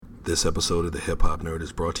This episode of the Hip Hop Nerd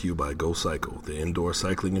is brought to you by Go Cycle, the indoor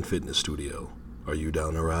cycling and fitness studio. Are you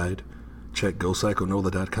down to ride? Check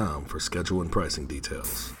GoCycleNola.com for schedule and pricing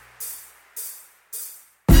details.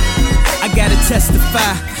 I gotta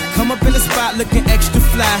testify, come up in the spot looking extra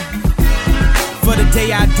fly. For the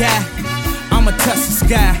day I die, I'ma touch the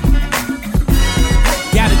sky.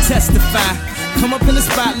 Gotta testify, come up in the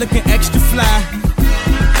spot looking extra fly.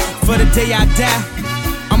 For the day I die,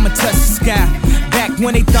 I'ma touch the sky. Back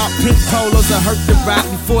when they thought pink polos would hurt the rock,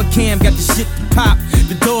 before Cam got the shit to pop,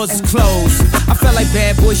 the doors is closed. I felt like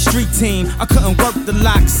Bad Boy Street Team, I couldn't work the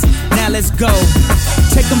locks. Now let's go,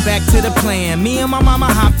 take them back to the plan. Me and my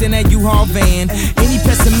mama hopped in that U-Haul van. Any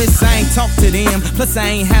pessimists, I ain't talk to them. Plus I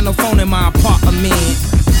ain't had no phone in my apartment.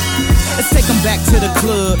 Let's take them back to the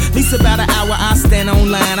club. At least about an hour I stand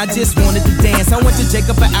online. I just wanted to dance. I went to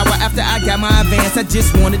Jacob an hour after I got my advance. I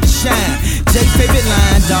just wanted to shine. Jay favorite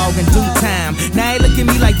line, dog, in due time. Now they look at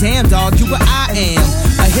me like, damn, dog, you what I am.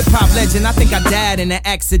 A hip-hop legend. I think I died in an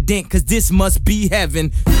accident, cause this must be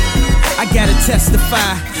heaven. I gotta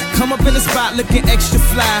testify. Come up in the spot looking extra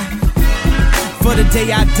fly. For the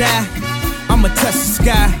day I die, I'ma touch the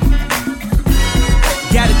sky.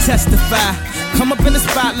 Gotta testify. Come up in the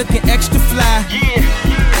spot looking extra fly. Yeah.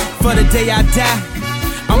 For the day I die,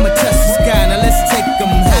 I'ma touch the sky. Now let's take them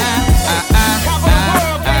high. Top of the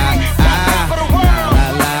world, baby. Top of the world. La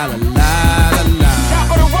la la la la. Top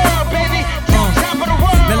of the world, baby. Top of the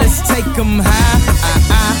world. Now let's take them high.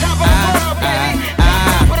 Top of the world, baby.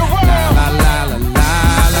 Top of the world. La la la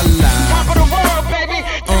la la. Top of the world, baby.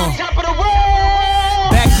 Top of the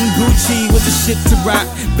world. Back in Gucci with the shit to rock.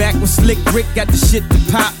 Back when Slick Rick got the shit to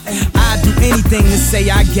pop. I'd do anything to say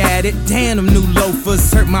I got it. Damn, them new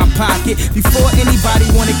loafers hurt my pocket. Before anybody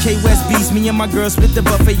wanted K-West beats, me and my girl split the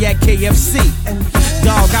buffet at KFC.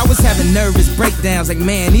 Dog, I was having nervous breakdowns like,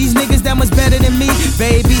 man, these niggas that much better than me.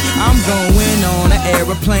 Baby, I'm going on an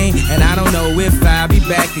aeroplane, and I don't know if I'll be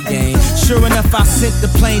back again. Sure enough, I sent the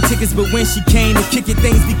plane tickets, but when she came to kick it,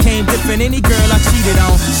 things became different. Any girl I cheated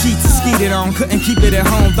on, sheets skeeted on, couldn't keep it at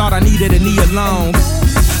home, thought I needed a knee alone.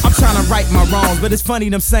 I'm trying to right my wrongs, but it's funny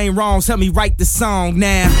them same wrongs help me write the song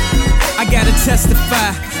now. I gotta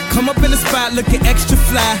testify, come up in the spot looking extra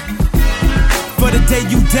fly. For the day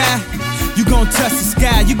you die, you gon' touch the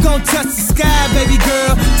sky. You gon' touch the sky, baby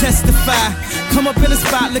girl, testify. Come up in the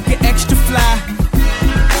spot looking extra fly.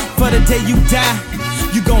 For the day you die,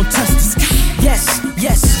 you gon' touch the sky. Yes,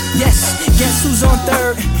 yes, yes, guess who's on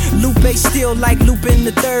third? Lupe still like Lupe in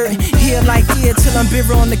the third. Here like here till I'm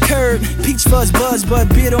bitter on the curb. Peach fuzz buzz but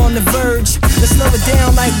bitter on the verge. Let's slow it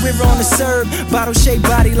down like we're on the serve. Bottle shaped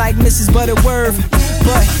body like Mrs. Butterworth.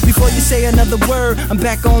 But before you say another word, I'm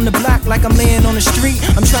back on the block like I'm laying on the street.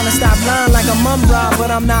 I'm trying to stop lying like I'm Rob,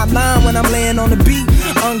 but I'm not lying when I'm laying on the beat.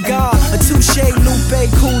 On guard, a touche, Lupe,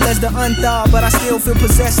 cool as the unthawed, but I still feel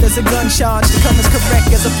possessed as a gun charge. To come as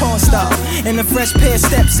correct as a porn star. And a fresh pair of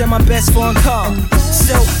steps and my best foreign car.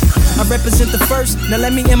 So, I represent the first, now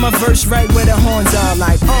let me end my verse right where the horns are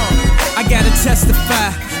like, I gotta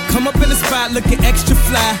testify, come up in the spot looking extra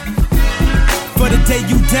fly. For the day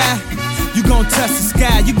you die, you gon' touch the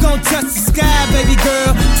sky. You gon' touch the sky, baby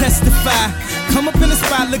girl, testify. Come up in the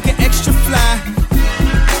spot looking extra fly.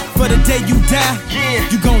 For the day you die, yeah,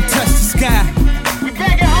 you gon' touch the sky. We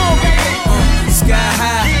back at home, baby. Sky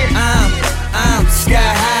high, yeah. I'm sky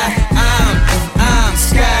high. I'm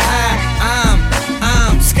sky high.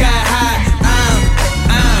 I'm sky high.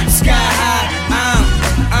 I'm sky high.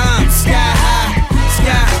 I'm sky high.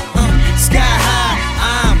 Sky high.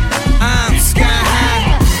 I'm sky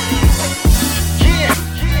high. Yeah,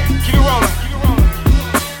 keep it rolling.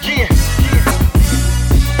 Yeah.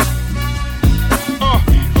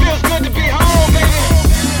 Feels good to be home, baby.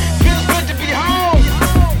 Feels good to be home.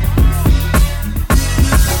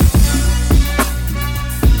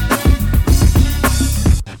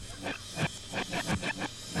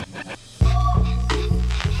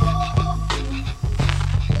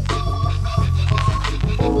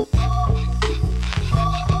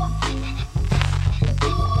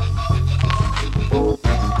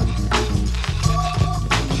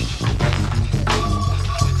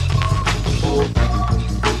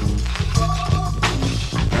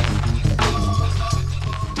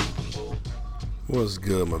 What's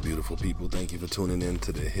good, my beautiful people? Thank you for tuning in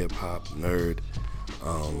to the Hip Hop Nerd.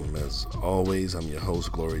 As always, I'm your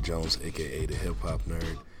host, Glory Jones, aka the Hip Hop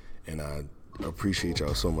Nerd, and I appreciate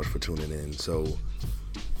y'all so much for tuning in. So,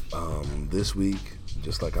 this week,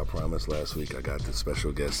 just like I promised last week, I got the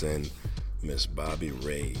special guest in, Miss Bobbi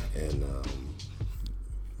Ray, and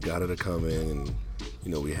got her to come in,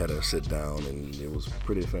 and we had her sit down, and it was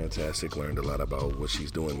pretty fantastic. Learned a lot about what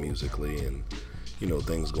she's doing musically, and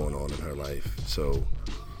things going on in her life. So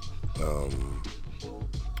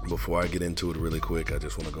before I get into it really quick, I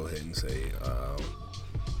just want to go ahead and say,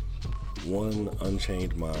 one,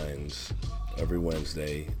 Unchained Minds, every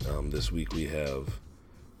Wednesday. This week we have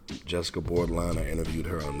Jessica Borderline. I interviewed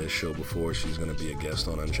her on this show before. She's going to be a guest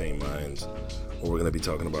on Unchained Minds, where we're going to be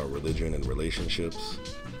talking about religion and relationships.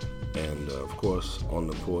 And of course, On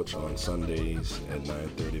the Porch on Sundays at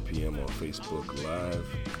 9:30 p.m. on Facebook Live.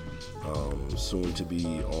 Soon to be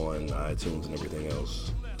on iTunes and everything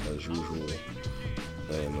else as usual.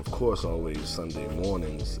 And of course, always Sunday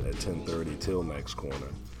mornings at 10:30 till Max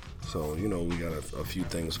Corner. So, we got a few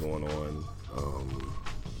things going on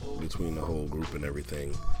between the whole group and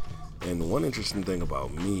everything. And one interesting thing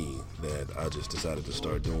about me that I just decided to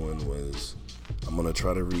start doing was I'm going to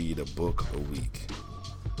try to read a book a week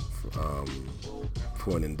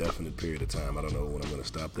for an indefinite period of time. I don't know when I'm going to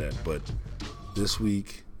stop that. But this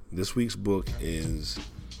week's book is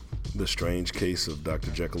The Strange Case of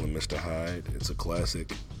Dr. Jekyll and Mr. Hyde. It's a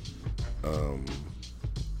classic.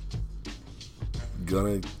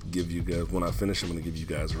 Gonna give you guys, when I finish, I'm gonna give you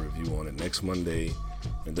guys a review on it next Monday,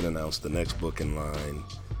 and then announce the next book in line.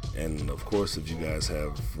 And of course, if you guys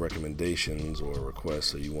have recommendations or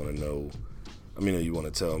requests, or you want to know, you want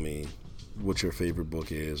to tell me what your favorite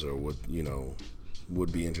book is, or what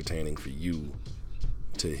would be entertaining for you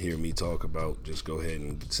to hear me talk about, just go ahead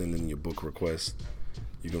and send in your book request.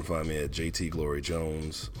 You can find me at JT Glory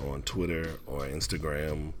Jones on Twitter or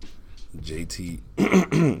Instagram. JTG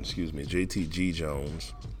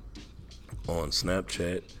Jones on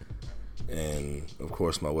Snapchat, and of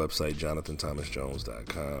course my website,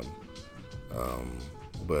 JonathanThomasJones.com.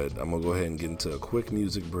 But I'm gonna go ahead and get into a quick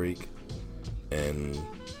music break, and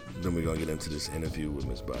then we're gonna get into this interview with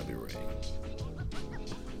Miss Bobbi Ray.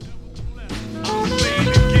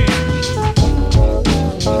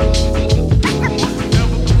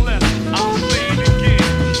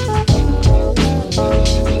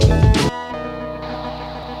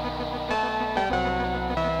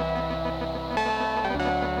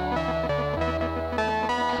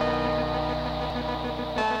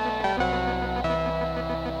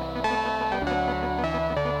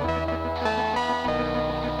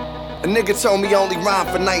 A nigga told me only rhyme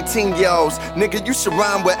for 19-year-olds. Nigga, you should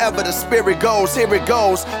rhyme wherever the spirit goes. Here it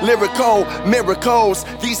goes, lyrical miracles.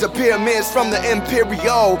 These are pyramids from the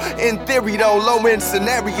Imperial. In theory though, low-end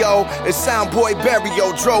scenario. And Soundboy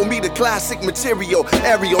Barrio drove me to classic material.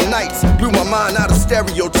 Aerial nights blew my mind out of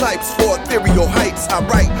stereotypes. For ethereal heights, I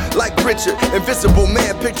write like Richard. Invisible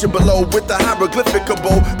man picture below with the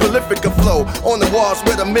hieroglyphicable, prolific flow. On the walls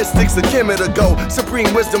where the mystics are Kim to go.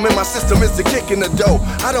 Supreme wisdom in my system is the kick in the dough.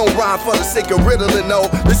 I don't rhyme for the sake of riddling, no.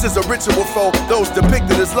 This is a ritual for those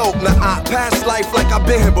depicted as low. Now I pass life like I've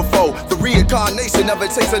been here before. The reincarnation of it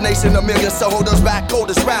takes a nation, a million soldiers back,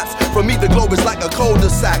 coldest raps. For me the globe is like a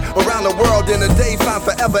cul-de-sac. Around the world in a day, find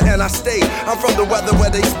forever and I stay. I'm from the weather where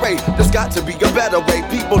they spray. There's got to be a better way.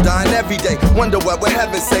 People dying every day. Wonder what would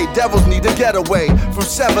heaven say. Devils need to get away. From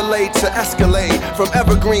Chevrolet to Escalade, from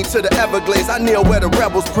Evergreen to the Everglades. I kneel where the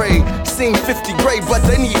rebels pray. Seen 50 gray, but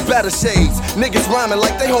they need better shades. Niggas rhyming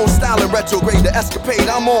like they hold style in retrograde. The escapade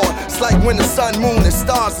I'm on, it's like when the sun, moon, and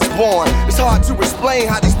stars is born. It's hard to explain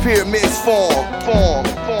how these pyramids form.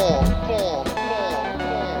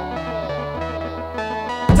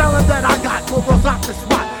 Tell them that I got corporals off the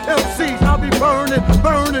spot. MCs, I'll be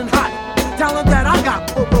burning hot. Tell them that I got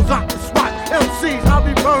corporals off the spot. MCs, I'll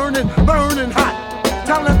be burning hot.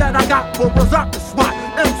 Tell them that I got corporals off the spot.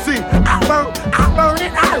 MC, I burn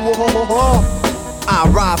it, I will. I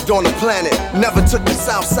arrived on the planet, never took the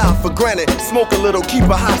south side for granted. Smoke a little, keep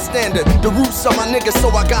a high standard. The roots are my niggas, so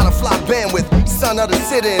I got a fly bandwidth. Son of the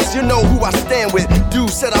sit-ins, you know who I stand with. Dude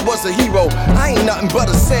said I was a hero, I ain't nothing but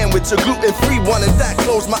a sandwich. A gluten-free one, and that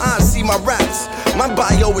close my eyes, see my raps. My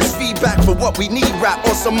bio is feedback for what we need. Rap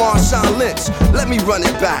on some Marshawn Lynch, let me run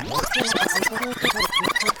it back.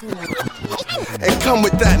 And come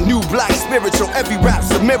with that new black spiritual. Every rap's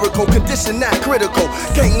a miracle, condition that critical.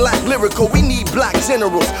 Can't lack lyrical, we need black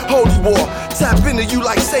generals. Holy war, tap into you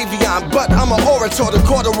like Savion. But I'm an orator, the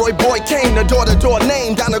corduroy boy came. The door-to-door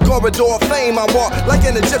name, down the corridor of fame. I walk like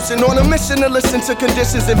an Egyptian on a mission to listen to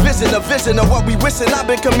conditions and vision. A vision of what we wishing. I've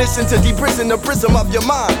been commissioned to deprison the prism of your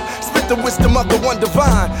mind. Spit the wisdom of the one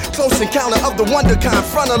divine. Close encounter of the wonder kind.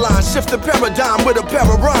 Front of line, shift the paradigm with a pair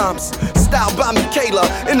of rhymes. Styled by Michaela,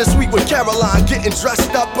 in the suite with Caroline. Getting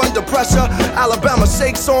dressed up under pressure. Alabama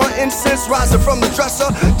shakes on incense, rising from the dresser.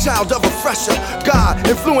 Child of a fresher, God,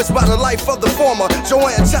 influenced by the life of the former.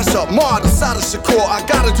 Joanne Cheshire, Mar, the side of Shakur. I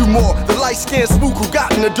gotta do more. The light-skinned spook who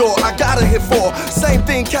got in the door, I gotta hit for. Same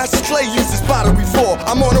thing Cassius Clay uses pottery for.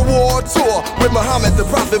 I'm on a war tour with Muhammad the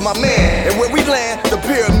Prophet, my man. And when we land, the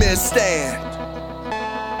pyramids stand.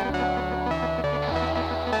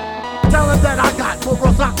 Tell him that I got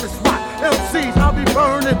morals off the spot. MCs, I'll be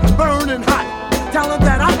burning, burning hot. Tell him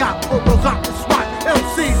that I got morals off the spot.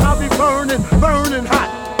 MCs, I'll be burning, burning hot.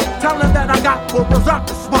 Tell him that I got morals off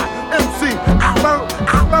the spot. MC, I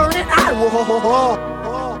burn it, I whoa.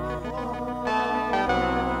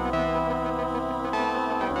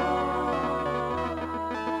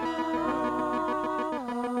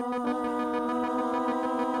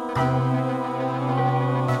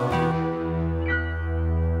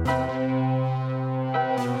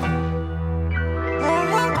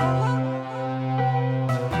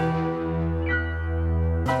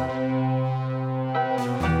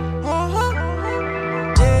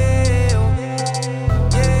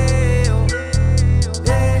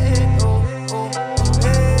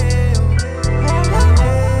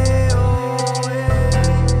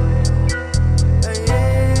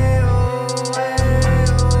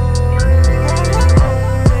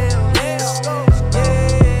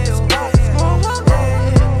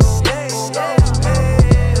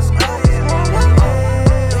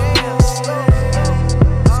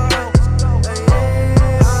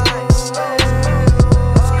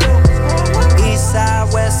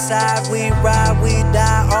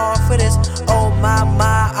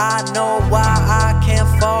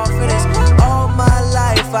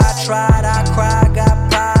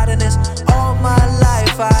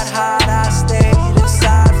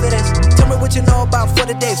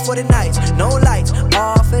 For the nights, no lights,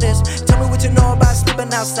 all for this. Tell me what you know about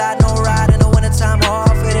sleeping outside, no ride in the wintertime, all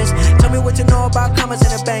for this. Tell me what you know about commas in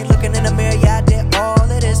the bank, looking in the mirror, yeah, I did all of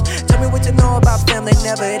this. Tell me what you know about family,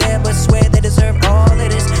 never there, but swear they deserve all of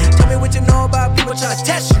this. Tell me what you know about people trying to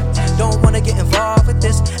test you. Don't wanna get involved with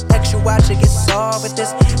this. Extra watch should get solved with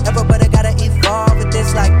this. Everybody gotta evolve with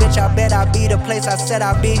this. Like, bitch, I bet I be the place I said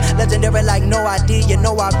I'd be. Legendary like no ID, you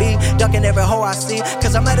know I be ducking every hoe I see.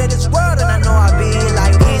 Cause I'm out of this world and I know I be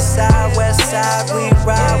like east side, west side, we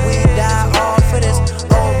ride, we die, all for this.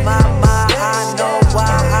 Oh my, I know why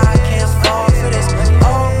I can't fall for this.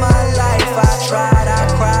 All my life I tried, I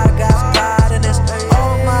cried, got pride in this.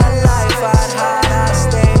 All my life I'd hide, I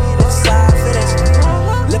stayed inside for this.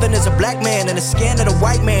 Living as a black man in the skin of the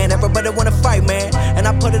white man. Everybody wanna fight, man, and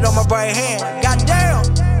I put it on my right hand. Goddamn,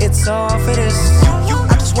 it's all for this.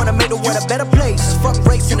 I just wanna make the world a better place. Fuck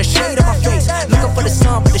race in the shade of my face. Looking for the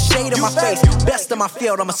sun, but the shade of my face. Best of my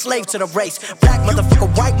field, I'm a slave to the race. Black motherfucker,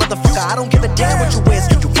 white motherfucker, I don't give a damn what you is.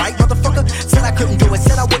 You right, motherfucker? Said I couldn't do it,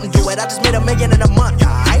 said I wouldn't do it. I just made $1 million in a month.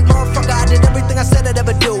 Alright, motherfucker, I did everything I said I'd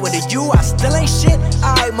ever do. And to you, I still ain't shit.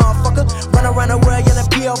 Alright, motherfucker, run around the world yelling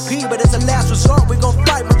PLP, but it's a last resort. We gon'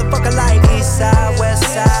 fight, motherfucker, like east side, west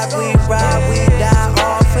side, we ride, we die,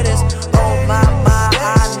 all for this. Oh my,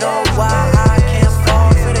 I know why I can't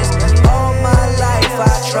fall for this. All my life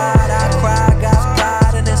I tried, I cried, got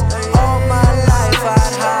pride in this. All my life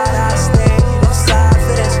I'd hide, I stayed inside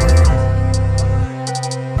for this.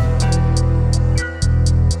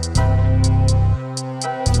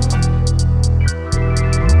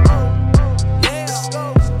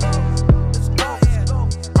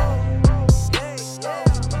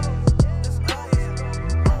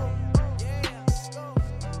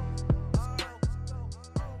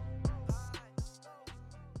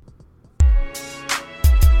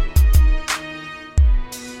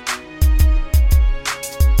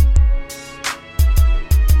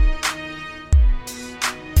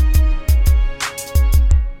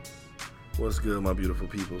 What's good, my beautiful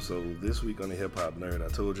people? So this week on the Hip Hop Nerd, I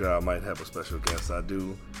told y'all I might have a special guest. I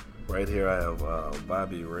do. Right here I have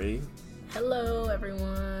Bobbi Ray. Hello,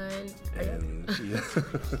 everyone.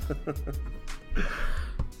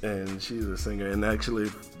 And she's a singer. And actually,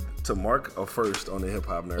 to mark a first on the Hip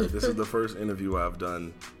Hop Nerd, this is the first interview I've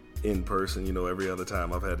done in person. You know, every other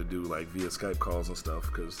time I've had to do like via Skype calls and stuff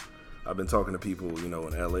because I've been talking to people, you know,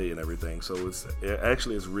 in LA and everything. So it's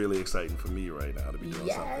really exciting for me right now to be doing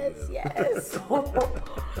something. Yes.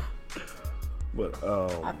 But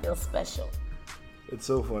I feel special. It's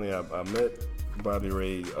so funny. I met Bobbi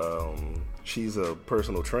Ray. She's a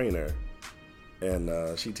personal trainer,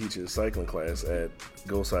 and she teaches cycling class at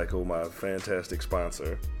Go Cycle, my fantastic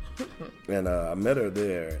sponsor. And I met her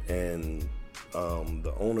there, and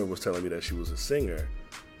the owner was telling me that she was a singer,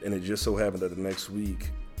 and it just so happened that the next week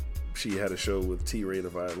she had a show with T-Ray, the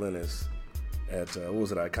violinist, at what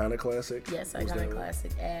was it, Iconic Classic? Yes, Was Iconic that-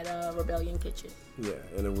 Classic at Rebellion Kitchen. Yeah,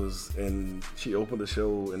 and she opened the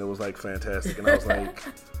show and it was like fantastic, and I was like,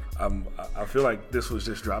 I feel like this was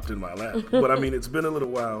just dropped in my lap. But I mean, it's been a little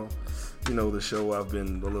while. You know, the show, I've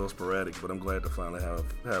been a little sporadic, but I'm glad to finally have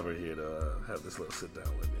her here to have this little sit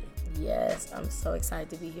down with me. Yes, I'm so excited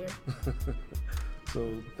to be here.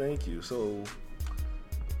 So thank you. So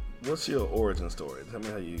what's your origin story? Tell me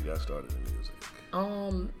how you got started in music.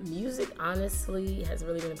 Music honestly has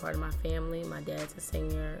really been a part of my family. My dad's a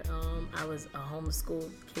singer. I was a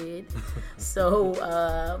homeschooled kid,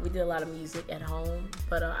 so we did a lot of music at home.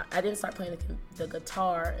 But I didn't start playing the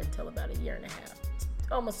guitar until about a year and a half,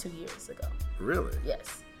 almost 2 years ago. Really?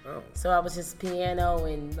 Yes. Oh. So I was just piano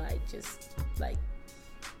and just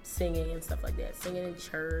singing and stuff like that, singing in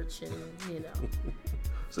church and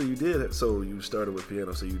So you started with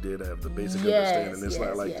piano, so you did have the basic Yes, understanding. It's yes,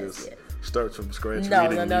 not like yes, just yes. starts from scratch No.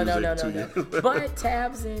 reading music. But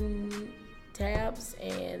tabs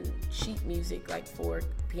and sheet music, like for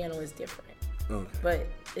piano, is different. Okay. But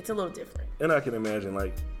it's a little different. And I can imagine,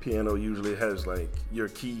 like, piano usually has, like, your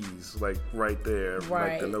keys, like, right there, like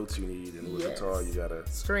Right. the notes you need. And with Yes. guitar, you gotta...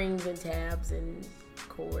 Strings and tabs and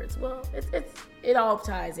chords. Well, it all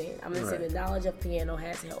ties in. I'm gonna say Right. the knowledge of piano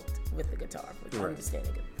has helped with the guitar, with Right.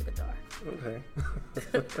 understanding the guitar. Okay.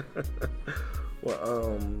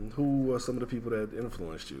 Well, who were some of the people that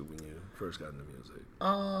influenced you when you first got into music?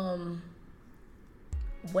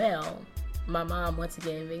 Well, my mom, once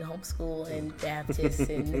again, being homeschooled and Baptist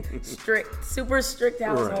and super strict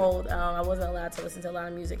household, I wasn't allowed to listen to a lot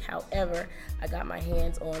of music. However, I got my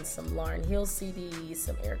hands on some Lauryn Hill CDs,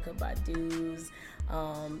 some Erykah Badu's,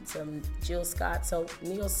 some Jill Scott. So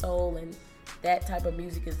neo soul and that type of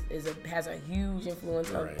music has a huge influence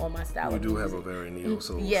Right. on my style You of do music. have a very neo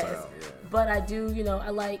soul Yes, style. Yeah. but I do, I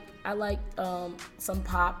like some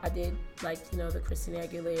pop. I did the Christina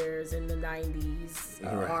Aguilera's in the '90s,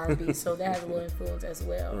 Right. R&B, so that has a little influence as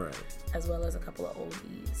well, Right. as well as a couple of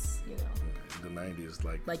oldies, The 90s,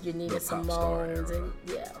 like your Nina the pop star Simone's era.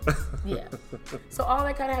 and yeah. So all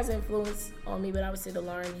that kind of has influence on me, but I would say the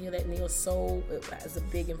Lauryn Hill, that neo soul, it has a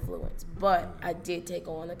big influence. But I did take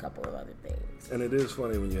on a couple of other things. And it is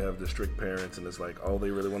funny when you have the strict parents and it's like all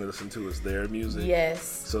they really want to listen to is their music. Yes.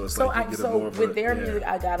 So it's like you get a more of with a- their yeah. music,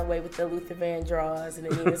 I got away with the Luther Vandross and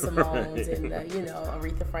the Nina Simone's and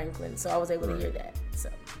Aretha Franklin. So I was able to hear that. So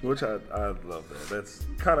Which I love that. That's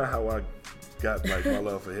kind of how I got like my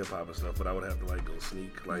love for hip hop and stuff. But I would have to like go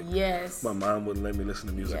sneak. Like yes. my mom wouldn't let me listen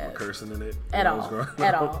to music Yes. with cursing in it At when I was all, growing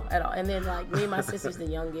at up. all. And then like me and my sister's the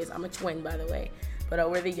youngest. I'm a twin, by the way, but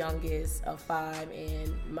we're the youngest of 5.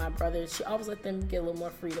 And my brother, she always let them get a little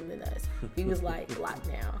more freedom than us. We was like locked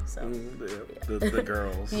down. So The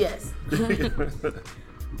girls. yes,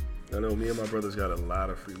 I know me and my brothers got a lot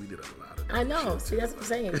of free. We did a lot of. I know. shit See, that's what I'm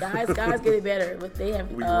saying. Guys get it better, but they have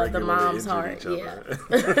We the regularly mom's injured heart. each Yeah.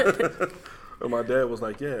 other. And my dad was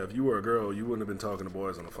like, "Yeah, if you were a girl, you wouldn't have been talking to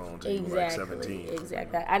boys on the phone until you were like 17."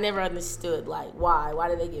 Exactly. I never understood why. Why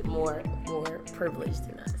do they get more privileged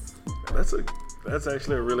than us? That's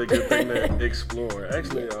actually a really good thing to explore.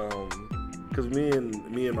 Actually, because me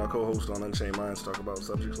and my co-host on Unchained Minds talk about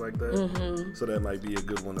subjects like that, so that might be a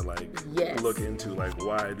good one to Yes. look into. Like,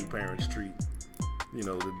 why do parents treat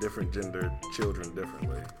the different gender children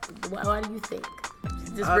differently? Why do you think?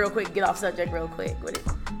 Just real quick, get off subject real quick. What is?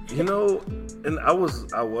 And I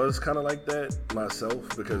was kind of like that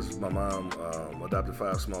myself because my mom adopted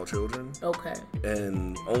 5 small children. Okay.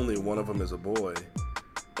 And only one of them is a boy.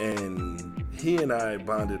 And he and I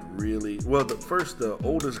bonded really well. The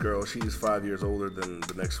oldest girl, she's 5 years older than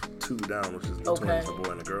the next 2 down, which is the twins, a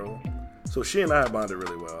boy and a girl. So she and I bonded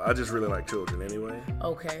really well. I just really like children anyway.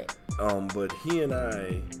 Okay. But he and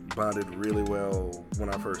I bonded really well when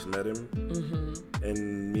I first met him. Mm-hmm.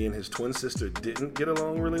 And me and his twin sister didn't get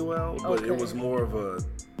along really well, but it was more of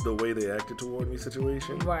the way they acted toward me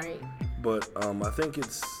situation. Right. But I think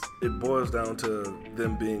it boils down to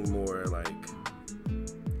them being more like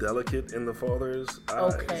delicate in the father's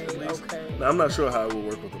eyes, at least. Okay. Now, I'm not sure how it will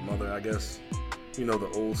work with the mother. I guess,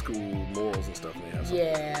 the old school morals and stuff may have something.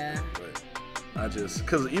 Yeah. But I just,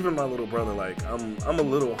 because even my little brother, like, I'm a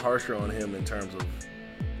little harsher on him in terms of,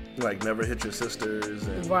 like, never hit your sisters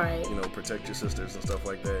and, Right. Protect your sisters and stuff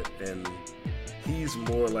like that. And he's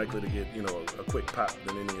more likely to get, a quick pop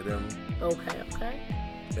than any of them. Okay.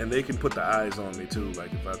 And they can put the eyes on me, too.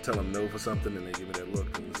 Like, if I tell them no for something and they give me that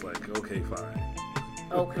look, and it's like, okay, fine.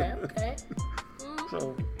 Okay.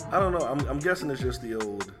 So, I don't know. I'm guessing it's just the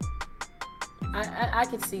old I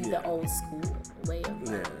could see the old school way of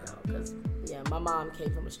learning, because my mom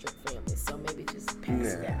came from a strict family, so maybe just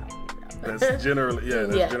pass it down. That's generally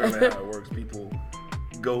generally how it works. People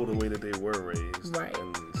go the way that they were raised, right,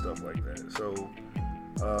 and stuff like that. So,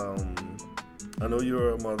 I know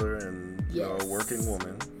you're a mother and you're a working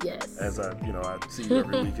woman. Yes. As I see you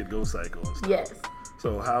every week at Go Cycle and stuff. Yes.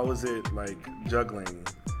 So how is it like juggling?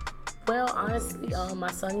 Well, honestly, my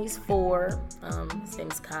son, he's 4. His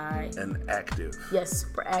name's Kai. And active. Yes,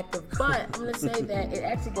 super active. But I'm going to say that it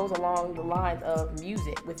actually goes along the lines of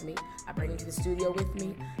music with me. I bring him to the studio with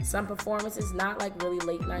me. Some performances, not like really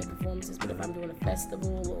late night performances, but if I'm doing a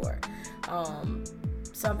festival or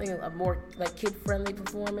something, a more like kid-friendly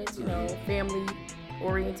performance,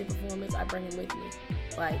 family-oriented performance, I bring him with me.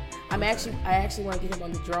 Like, I actually want to get him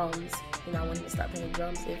on the drums. I want him to start playing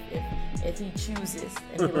drums if he chooses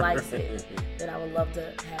and he likes it. Then I would love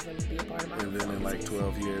to have him be a part of my And then in like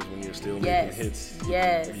 12 years when you're still yes, making hits,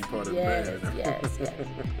 yes, be part of yes, the band. Yes.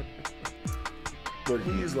 But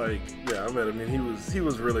he's like, I met him, and he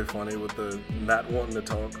was really funny with the not wanting to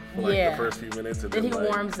talk for like the first few minutes. And then he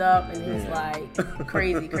warms up and he's like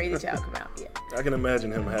crazy child come out. Yeah. I can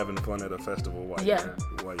imagine him having fun at a festival while you're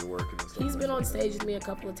working and stuff. He's been on stage with me a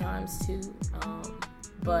couple of times too.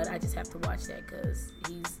 But I just have to watch that because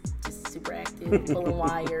he's just super active, pulling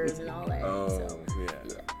wires and all that. Oh, so, yeah.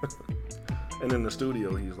 And in the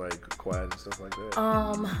studio, he's like quiet and stuff like that.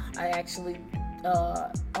 I actually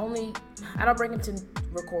I don't bring him to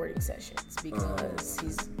recording sessions because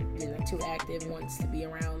he's too active, wants to be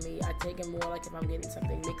around me. I take him more like if I'm getting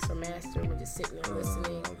something mixed or mastered, we're just sitting there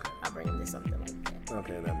listening. Okay. I bring him to something like that.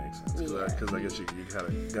 Okay, that makes sense. Because I guess you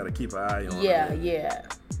gotta keep an eye on. Yeah. Yeah.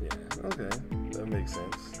 Okay, that makes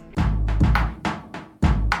sense.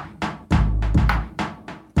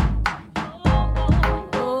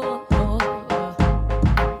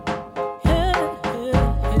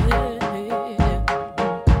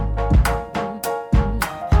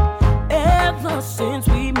 Since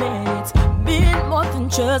we met, it's been more than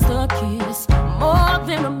just a kiss, more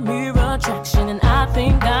than a mere attraction, and I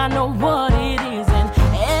think I know what it is. And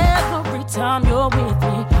every time you're with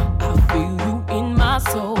me, I feel you in my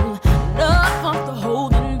soul. Enough of the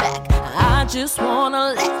holding back. I just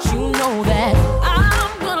wanna let you know that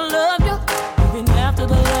I'm gonna love you even after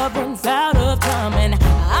the love runs out of time, and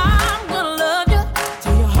I'm gonna love you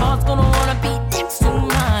till your heart's gonna wanna be next to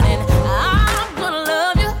mine, and I'm gonna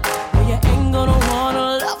love you till you ain't gonna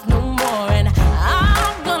wanna love no more, and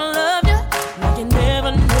I'm gonna love you like you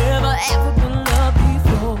never ever been loved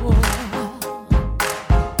before.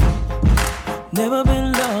 Never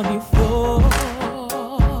been loved before.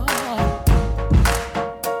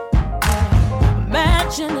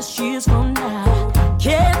 Imagine this years from now,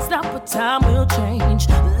 can't stop but time will change.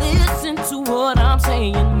 Listen to what I'm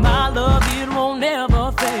saying, my love, it won't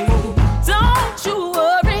ever fade. Don't you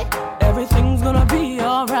worry, everything's gonna be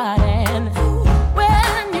alright. And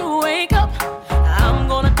when you wake up, I'm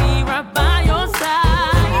gonna be right by your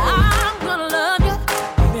side. I'm gonna love you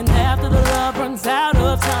even after the love runs out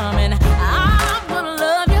of time, and I'm gonna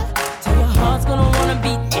love you till your heart's gonna wanna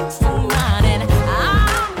be next to mine, and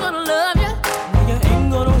I'm gonna love you when you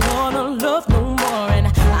ain't gonna wanna love no more, and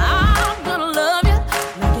I'm gonna love you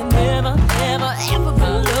like you never ever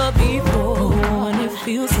been loved before. And it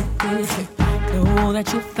feels so good to know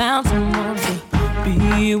that you found someone to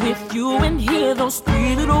be with you and hear those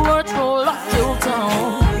 3 little words roll off your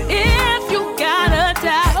tongue. If you got a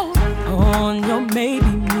doubt on your maybe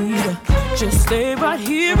meter, just stay right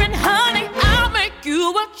here and honey, I'll make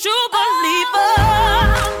you what you believe.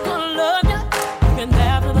 I'm gonna love you even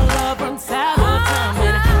after the love runs out of time,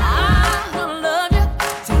 and I'm gonna love you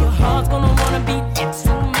till your heart's gonna wanna be next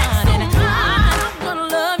to mine, and I'm gonna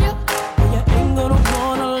love you when you ain't gonna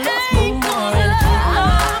wanna love no more, and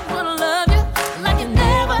I'm gonna love you like you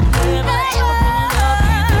never ever been loved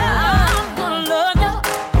before. I'm gonna love you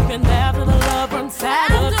even after the love runs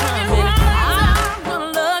out of time, and I'm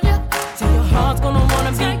gonna love you till your heart's gonna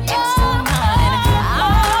wanna be next to mine, and I'm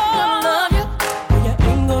gonna love you when you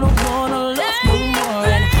ain't gonna wanna love no more,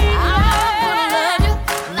 and I'm gonna love you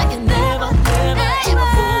like you never ever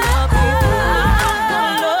been loved before. I'm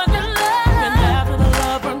gonna love you even after the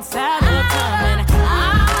love runs out of time, and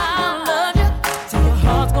I'm gonna love you till your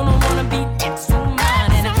heart's gonna wanna be next to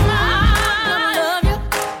mine, and I'm gonna love you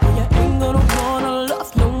when you ain't gonna wanna love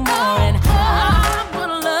no more, and I'm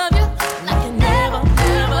gonna love you like you never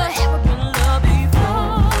ever been loved before.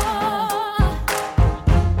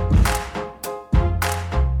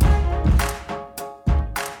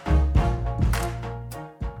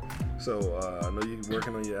 So I know you're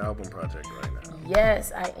working on your album project right now.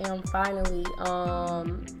 Yes, I am finally.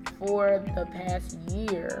 for the past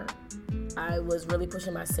year, I was really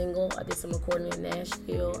pushing my single. I did some recording in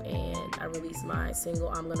Nashville, and I released my single,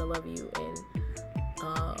 I'm Gonna Love You, in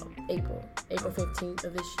April 15th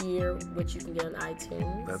of this year, which you can get on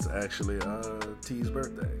iTunes. That's actually T's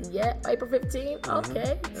birthday. Yeah, April 15th?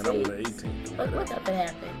 Okay. And I'm on the 18th. What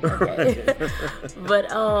happened? Okay. But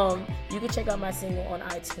you can check out my single on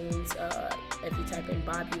iTunes if you type in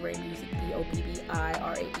Bobbi Ray Music,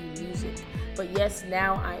 BOBBIRAE Music. But yes,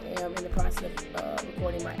 now I am in the process of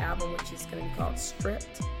recording my album, which is going to be called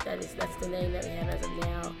Stripped. That's the name that we have as of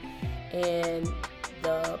now. And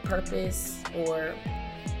the purpose or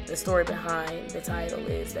the story behind the title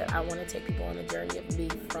is that I want to take people on a journey of me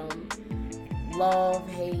from love,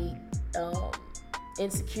 hate,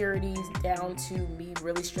 insecurities down to me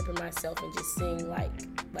really stripping myself and just seeing like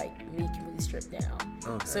me can really strip down.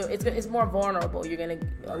 Okay. So it's more vulnerable.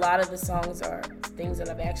 A lot of the songs are things that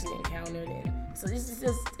I've actually encountered, and so this is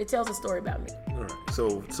just, it tells a story about me. All right.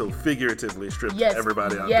 So figuratively stripped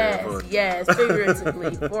everybody out there. Yes,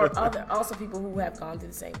 figuratively for also people who have gone through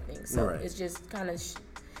the same thing. So it's just kind of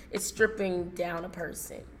it's stripping down a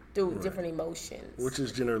person through different emotions, which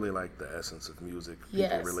is generally like the essence of music.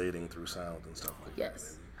 People relating through sound and stuff like that.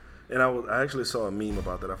 Yes. And I actually saw a meme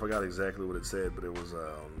about that. I forgot exactly what it said, but it was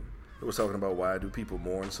talking about why do people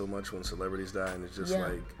mourn so much when celebrities die, and it's just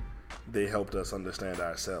like they helped us understand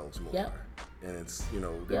ourselves more. Yep. And it's, it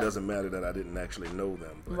doesn't matter that I didn't actually know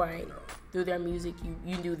them. But, right. Through their music,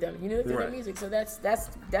 you knew them. You knew through their music. So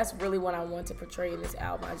that's really what I want to portray in this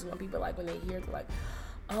album. I just want people, like, when they hear it, they're like,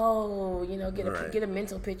 oh, get a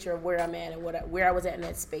mental picture of where I'm at and where I was at in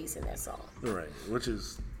that space in that song. Right. Which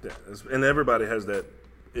is, and everybody has that,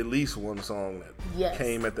 at least one song that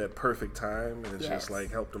came at that perfect time, and it's just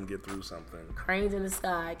like helped them get through something. Cranes in the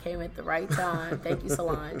Sky came at the right time. Thank you,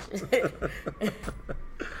 Solange.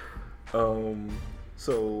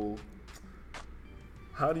 So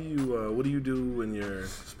how do you, what do you do in your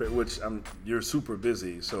spare, you're super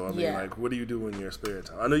busy, so I mean, like, what do you do in your spare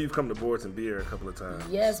time? I know you've come to Boards and Beer a couple of times.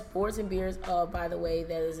 Yes, Boards and Beers, by the way,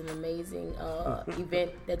 that is an amazing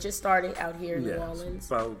event that just started out here in New Orleans.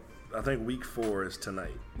 About, I think week 4 is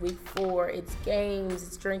tonight. Week 4, it's games,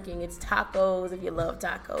 it's drinking, it's tacos, if you love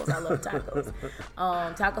tacos. I love tacos.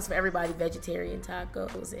 Tacos for everybody, vegetarian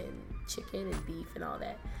tacos and chicken and beef and all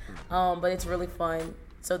that. But it's really fun.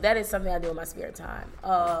 So that is something I do in my spare time.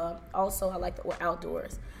 Also, I like the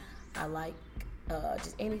outdoors. I like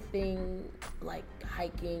just anything like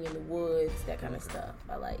hiking in the woods, that kind of stuff.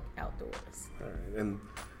 I like outdoors. All right.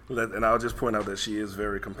 And I'll just point out that she is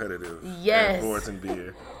very competitive at Boards and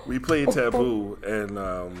Beer. We played Taboo, and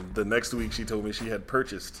the next week she told me she had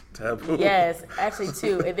purchased Taboo. Yes, actually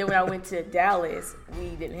 2. And then when I went to Dallas, we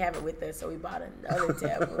didn't have it with us, so we bought another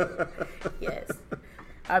Taboo. Yes.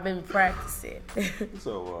 I've been practicing.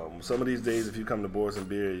 So some of these days, if you come to Boards and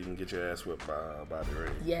Beer, you can get your ass whipped by Bobbi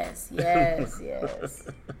Ray. Yes.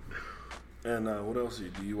 And what else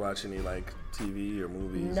do you watch? Any like TV or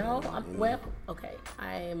movies? No, okay.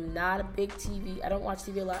 I am not a big TV. I don't watch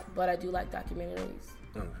TV a lot, but I do like documentaries.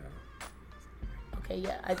 Okay,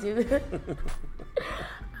 yeah, I do.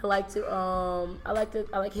 I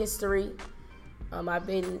like history.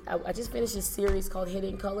 I just finished a series called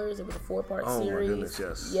Hidden Colors. It was a 4-part series. Oh my goodness,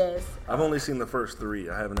 yes. Yes. I've only seen the first 3.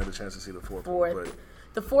 I haven't had a chance to see the fourth. But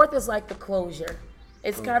the 4th is like the closure.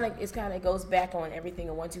 It's kind of goes back on everything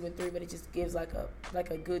in 1, 2, and 3, but it just gives like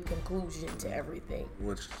a good conclusion to everything.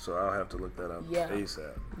 So I'll have to look that up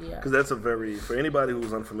ASAP. Yeah. Because that's for anybody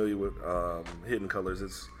who's unfamiliar with Hidden Colors,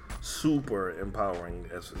 it's super empowering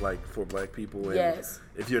as like for Black people. And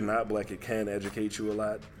if you're not Black, it can educate you a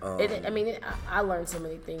lot. I learned so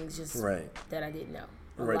many things that I didn't know.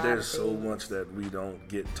 There's so much that we don't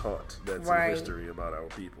get taught that's in history about our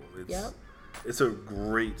people. It's a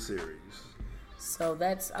great series. So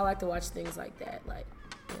I like to watch things like that, like,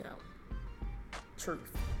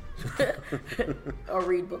 truth. Or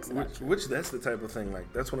read books about truth. Which that's the type of thing,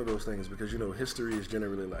 like, that's one of those things, because, history is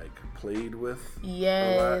generally, like, played with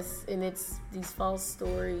Yes, and it's these false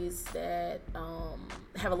stories that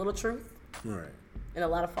have a little truth. Right. And a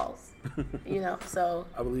lot of false, so.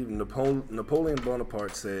 I believe Napoleon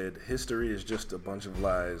Bonaparte said, history is just a bunch of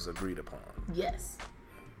lies agreed upon. Yes,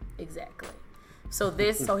 exactly. So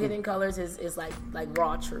Hidden Colors is like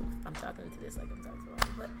raw truth. I'm talking to this like I'm talking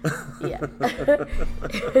to her,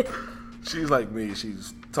 but yeah. She's like me. She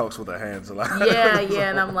talks with her hands a lot. Yeah,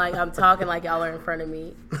 and I'm talking like y'all are in front of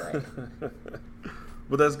me.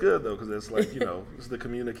 But that's good though, because that's like, it's the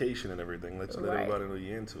communication and everything. Let's let everybody know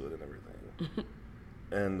you're into it and everything.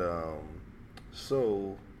 And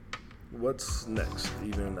so what's next?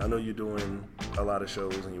 Even I know you're doing a lot of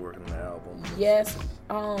shows and you're working on the album. Yes.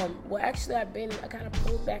 Well, actually, I kind of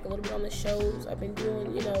pulled back a little bit on the shows. I've been doing,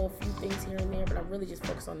 a few things here and there, but I'm really just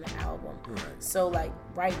focused on the album. Right. So, like,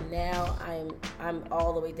 right now, I'm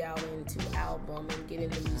all the way down into album and getting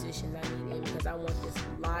the musicians I need in because I want this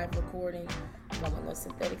live recording. I want no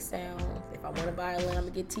synthetic sound. If I want a violin, I'm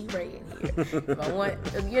gonna get T-Ray in here. If I want,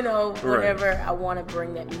 whatever, right. I want to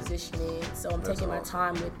bring that musician in. So I'm taking my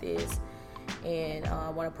time with this, and I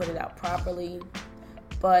want to put it out properly.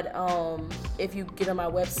 But if you get on my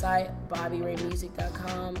website,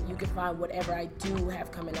 BobbiRayMusic.com, you can find whatever I do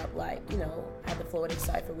have coming up. Like, I have the Florida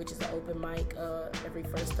Cypher, which is an open mic every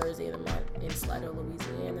first Thursday of the month in Slidell,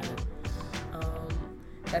 Louisiana.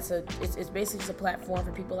 It's basically just a platform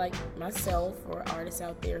for people like myself or artists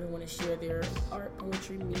out there who want to share their art,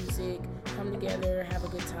 poetry, music, come together, have a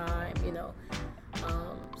good time,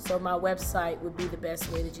 So my website would be the best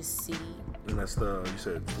way to just see. And that's you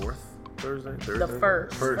said fourth Thursday? The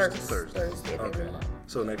first Thursday of every Okay. month.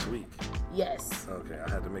 So next week? Yes. Okay, I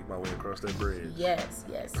had to make my way across that bridge. Yes.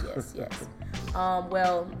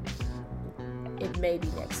 Well, it may be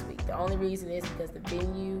next week. The only reason is because the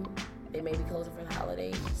venue, they may be closing for the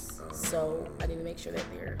holidays, so I need to make sure that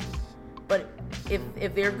they're. But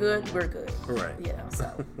if they're good, we're good. Right.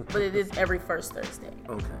 But it is every first Thursday.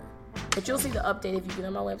 Okay. But you'll see the update if you get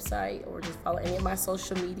on my website or just follow any of my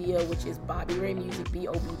social media, which is Bobbi Ray Music,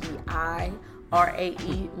 BOBBIRAE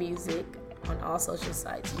Music on all social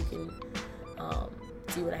sites. You can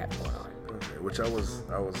see what I have going on. Okay. Which I was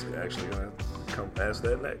actually gonna come ask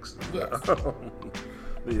that next. Yes.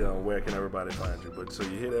 Where can everybody find you? But so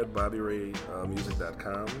you hear that,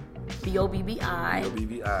 BobbiRayMusic.com. BOBBIRAE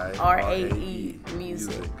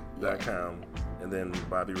Music.com. And then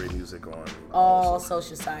Bobbi Ray Music on all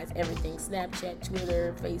social sites, everything: Snapchat,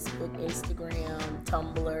 Twitter, Facebook, Instagram,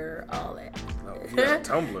 Tumblr, all that. Oh, yeah,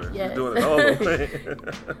 Tumblr. Yes. You're doing it all the way.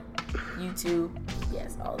 YouTube,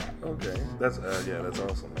 yes, all that. Okay, that's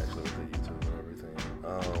awesome actually with the YouTube and everything.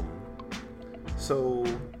 So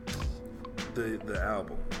the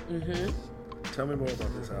album. Mm-hmm. Tell me more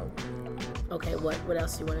about this album. Okay, what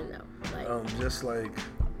else do you want to know? Just like.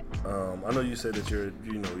 I know you said that you're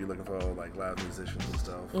looking for like live musicians and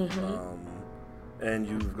stuff. Mm-hmm. And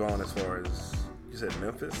you've gone as far as you said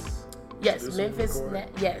Memphis. Yes, Memphis.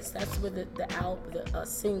 Yes, that's with the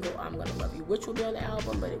single "I'm Gonna Love You," which will be on the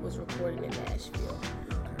album, but it was recorded in Nashville.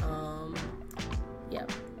 Okay.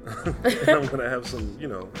 Yep. I'm gonna have some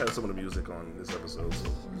of the music on this episode, so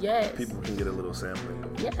yes, people can get a little sampling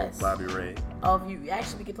of Bobbi Ray. Oh, you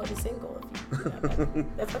actually can put the single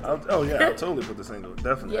if you. I'll totally put the single.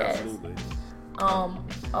 Definitely, yes. Absolutely.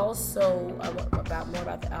 Also, more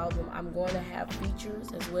about the album. I'm going to have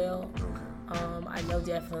features as well. Okay. I know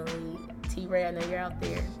definitely T-Ray. I know you're out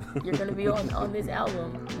there. You're going to be on this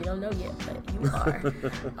album. You don't know yet, but you are.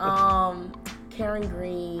 Karen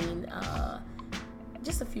Green.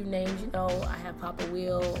 Just a few names, I have Papa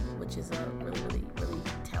Will, which is a really, really, really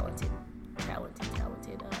talented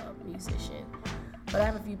musician. But I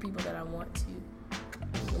have a few people that I want to,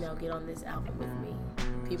 get on this album with me.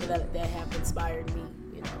 People that have inspired me,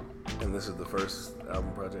 And this is the first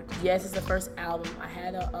album project? Yes, it's the first album. I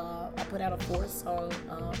put out a 4-song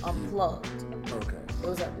unplugged. Okay. It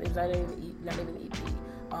was not even an EP.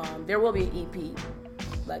 There will be an EP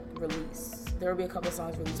release. There will be a couple of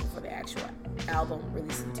songs released before the actual album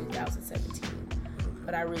released in 2017.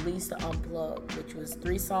 But I released the Unplugged, which was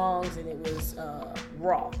 3 songs, and it was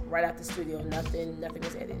raw, right out the studio. Nothing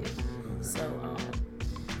was edited. So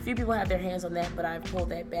a few people have their hands on that, but I pulled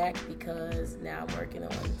that back because now I'm working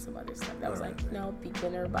on some other stuff. That was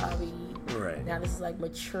beginner Bobbi. Right. Now this is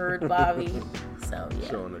matured Bobbi. So yeah.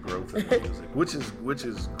 Showing the growth in the music, which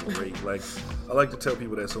is great. I like to tell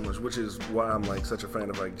people that so much, which is why I'm such a fan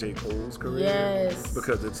of J. Cole's career. Yes.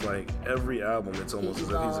 Because it's every album, it's almost as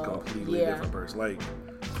if he's a completely different person.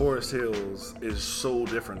 Forest Hills is so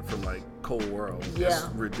different from Cold World. Yeah. It's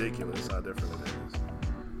ridiculous how different it is.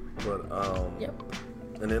 But Yep.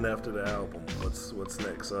 And then after the album, what's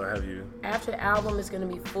next? So have you? After the album, it's gonna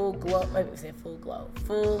be full go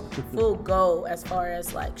as far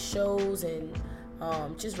as shows and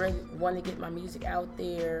just really want to get my music out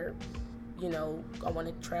there. I want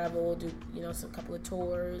to travel, do some couple of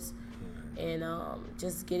tours, and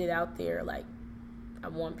just get it out there. I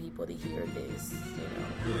want people to hear this.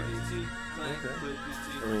 Okay.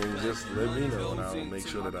 I mean, just let me know, and I'll make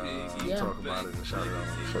sure that I talk about it and shout it out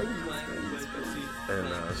on the show. And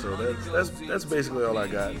so that's basically all I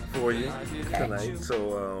got for you tonight.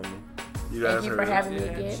 So You guys Thank you for having me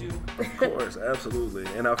again. Of course, absolutely.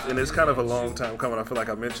 And it's kind of a long time coming. I feel like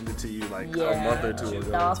I mentioned it to you like a month or two ago.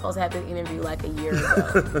 No, I was supposed to have this interview like a year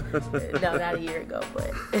ago. No, not a year ago,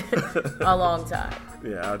 but a long time.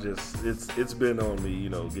 Yeah, it's been on me,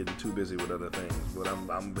 getting too busy with other things. But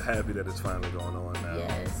I'm happy that it's finally going on now.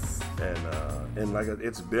 Yes. And like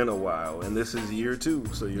it's been a while, and this is year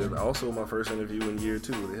 2, so you're also my first interview in year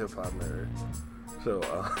 2 with the Hip Hop Nerd. So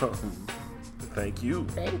thank you.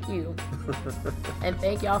 Thank you. And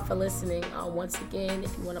thank y'all for listening. Once again,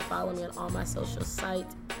 if you want to follow me on all my social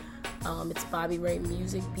sites, it's Bobbi Ray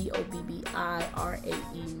Music, BOBBIRAE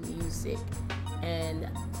Music. And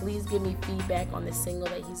please give me feedback on the single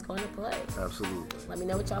that he's going to play. Absolutely. Let me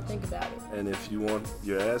know what y'all think about it. And if you want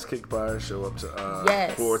your ass kicked by us, show up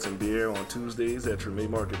to Sports and Beer on Tuesdays at Treme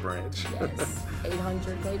Market Branch. Yes.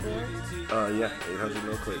 800 Claiborne? Yeah, 800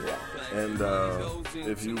 No Claiborne. And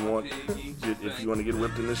if you want to get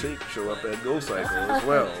whipped in the shape, show up at Go Cycle as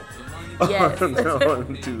well. Yes.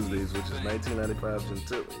 on Tuesdays, which is $19.95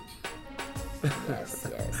 Gentilly. Yes.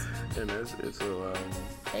 And that's it. So,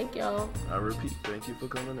 thank y'all. I repeat, thank you for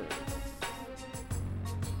coming in.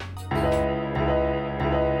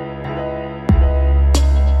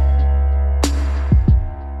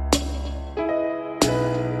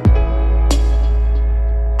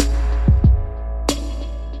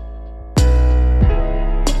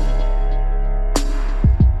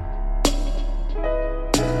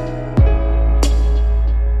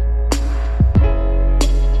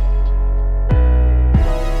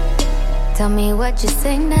 Tell me what you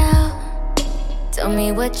say now. Tell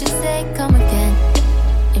me what you say, come again.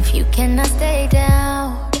 If you cannot stay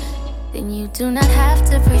down, then you do not have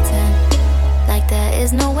to pretend like there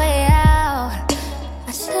is no way out.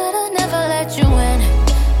 I should've never let you in,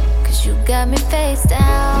 cause you got me face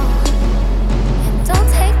down. And don't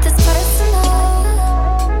take this personal.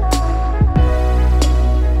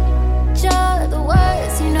 You're the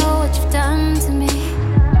worst, you know what you've done to me.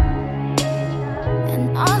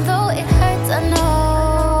 And although it hurts, I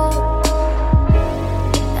know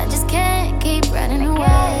I just can't keep running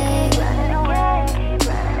away.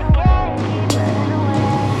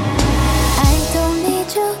 I don't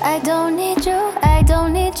need you, I don't need you, I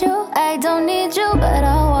don't need you, I don't need you, but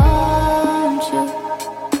I want you.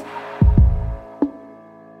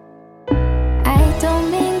 I don't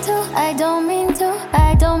mean to, I don't mean to,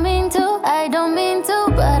 I don't mean to, I don't mean to,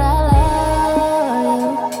 but I love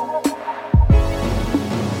you.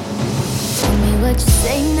 Tell me what you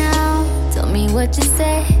say now, tell me what you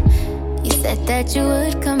say. You said that you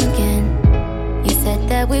would come again. You said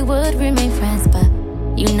that we would remain friends, but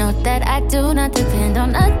you know that I do not depend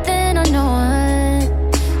on nothing or no one.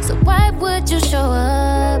 So why would you show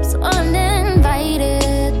up so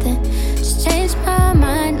uninvited? Then just change my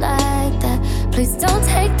mind like that. Please don't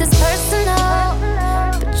take this personal.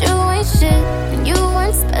 But you ain't shit and you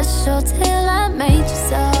weren't special till I made you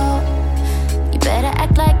so. You better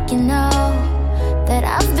act like you know that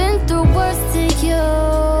I've been through worse to you.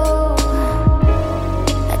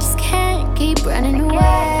 I just can't keep running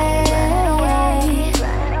away.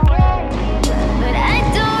 But I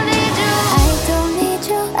don't need you. I don't need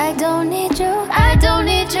you. I don't need you. I don't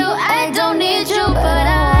need you. I don't need you. But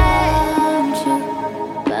I want you.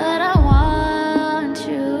 But I want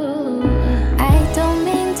you. I don't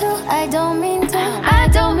mean to. I don't mean to. I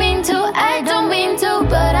don't mean to. I don't mean to.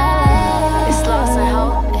 But I It's lost and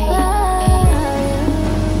hope.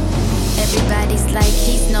 Everybody's like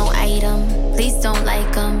he's no item. Please don't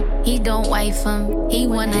like him. He don't wife him. He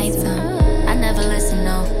one item. I never listen,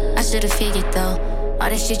 no. I should've figured though. All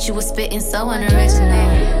that shit you was spitting so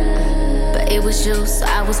unoriginal. But it was you, so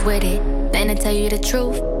I was with it. Then to tell you the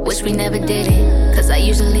truth, wish we never did it. Cause I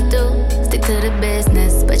usually do, stick to the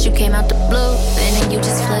business. But you came out the blue, and then you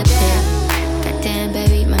just flipped it. Goddamn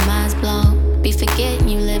baby, my mind's blown. Be forgetting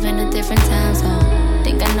you live in a different time zone.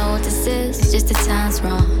 Think I know what this is, just the time's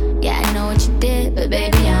wrong. Yeah, I know what you did, but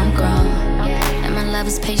baby, I'm grown. And my love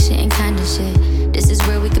is patient and kind of shit. This is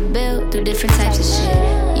where we could build through different types of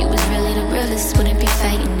shit. You was really the realest, wouldn't be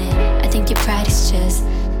fighting it. I think your pride is just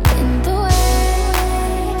in the way.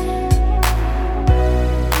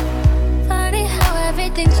 Funny how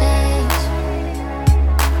everything changed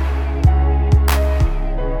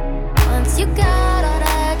once you got all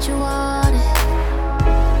that you wanted.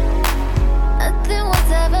 Nothing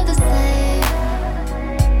was ever the same.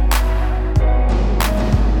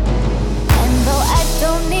 And though I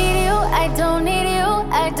don't need you, I don't need you,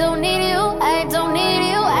 I don't need you, I don't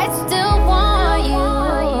need you, I still want you.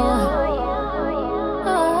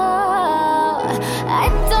 Oh, I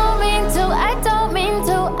don't mean to, I don't mean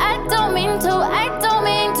to, I don't mean to, I don't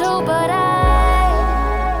mean to, but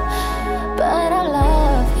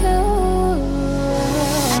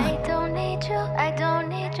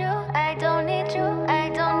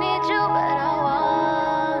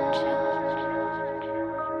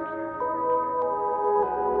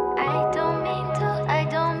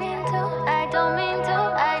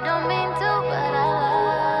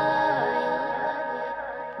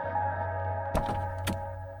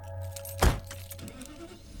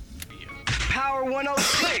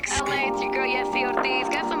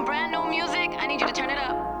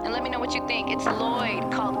think. It's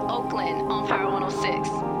Lloyd called Oakland on Power 106.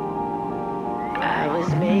 I was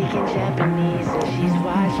making Japanese and she's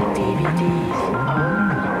watching DVDs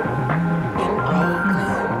in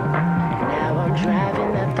Oakland. Now I'm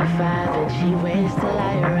driving up the 5 and she waits till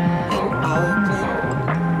I arrive in Oakland.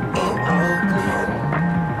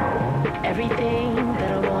 Everything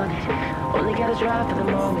that I wanted, only gotta drive for the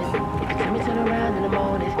moment. If you tell me turn around in the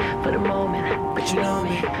morning, for the moment. But you know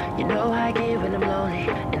me, you know how I get when I'm lonely,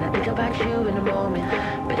 and I think about you in the moment.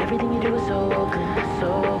 But everything you do is so Oakland, so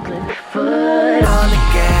Oakland. Foot on the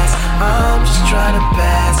gas, I'm just trying to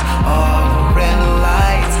pass all the red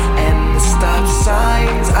lights and the stop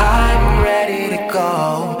signs. I'm ready to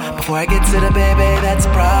go. Before I get to the baby, that's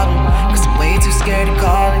a problem, cause I'm way too scared to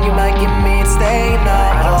call, and you might get me to stay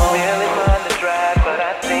now. I don't really want to drive, but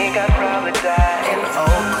I think I'd probably die in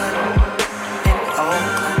Oakland,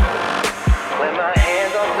 when my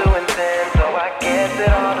hands are doing thin, so I guess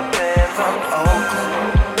it all depends on Oakland.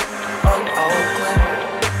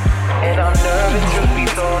 And I'm nervous, truth be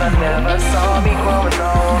told, I never saw me growing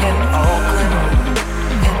old in Oakland.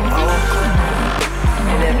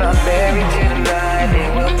 And if I'm buried here tonight, it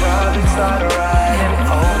will probably start a ride in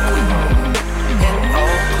Oakland.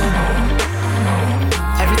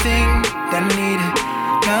 Everything that I needed,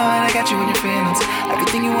 now that I got you in your feelings.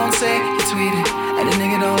 Everything you won't say, you tweet it. And a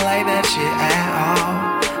nigga don't like that shit at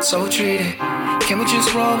all. So treat it. Can we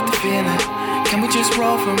just roll with the feeling? Can we just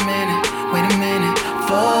roll for a minute? Wait a minute.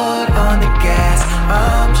 Foot on the gas,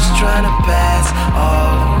 I'm just trying to pass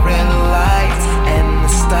all the red lights and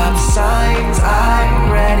the stop signs.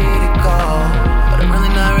 I'm ready to go, but I'm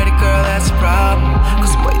really not ready, girl, that's a problem,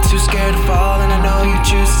 cause I'm way too scared to fall, and I know you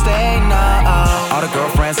choose to stay now. All the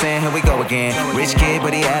girlfriends saying, here we go again. Rich kid,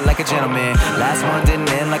 but he act like a gentleman. Last one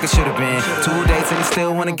didn't end like it should've been. 2 dates and he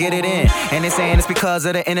still wanna get it in. And they saying it's because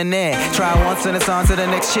of the internet. Try once and it's on to the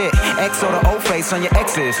next shit. X or the old face on your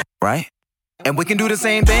exes, right? And we can do the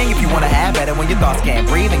same thing if you wanna have at it when your thoughts can't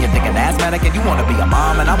breathe and you're thinking asthmatic and you wanna be a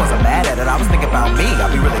mom. And I wasn't mad at it, I was thinking about me.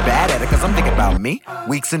 I'll be really bad at it cause I'm thinking about me.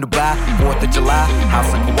 Weeks in Dubai, 4th of July,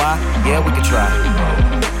 house in Kauai, yeah we can try.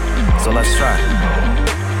 So let's try.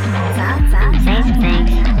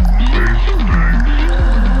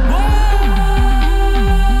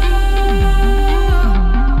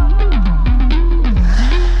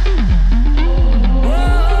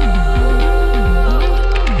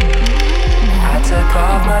 Took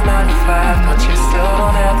off my 9 to 5, but you still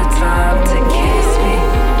don't have the time to kiss me.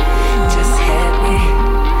 Just hit me.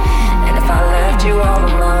 And if I left you all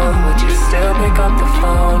alone, would you still pick up the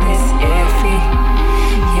phone? It's iffy.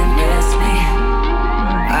 You miss me.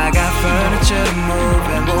 I got furniture to move,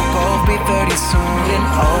 and we'll both be 30 soon. In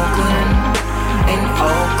Oakland.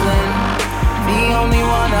 The only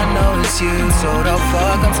one I know is you, so the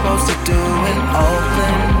fuck I'm supposed to do in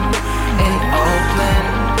Oakland.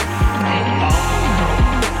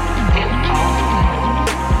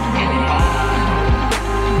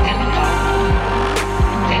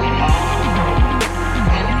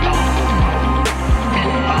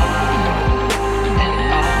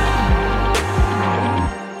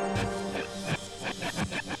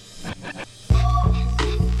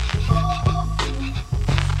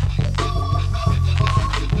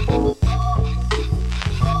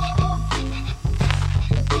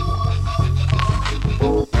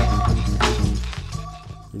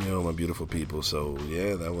 Beautiful people. So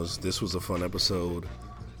yeah, this was a fun episode.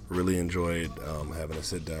 Really enjoyed having a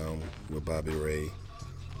sit down with Bobbi Ray.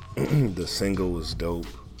 The single was dope.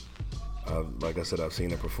 Like I said, I've seen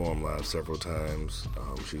her perform live several times.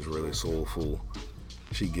 She's really soulful.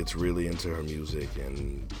 She gets really into her music,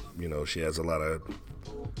 and you know, she has a lot of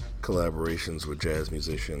collaborations with jazz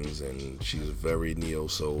musicians, and she's very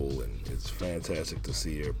neo-soul, and it's fantastic to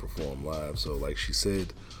see her perform live. So like she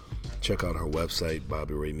said, check out her website,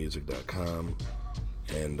 BobbiRayMusic.com,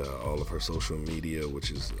 and all of her social media,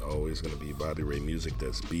 which is always going to be Bobbi Ray Music.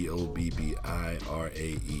 That's BOBBIRAE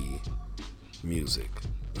Music.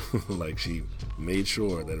 Like she made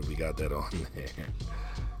sure that we got that on there.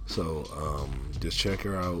 So just check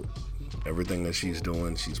her out. Everything that she's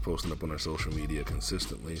doing, she's posting up on her social media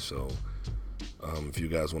consistently. So if you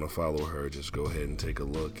guys want to follow her, just go ahead and take a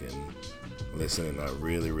look and listen. And I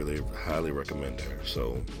really, really highly recommend her.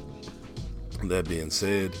 So that being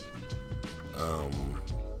said,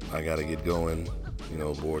 I got to get going, you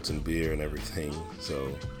know, boards and beer and everything.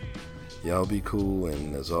 So y'all be cool.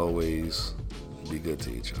 And as always, be good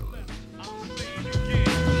to each other.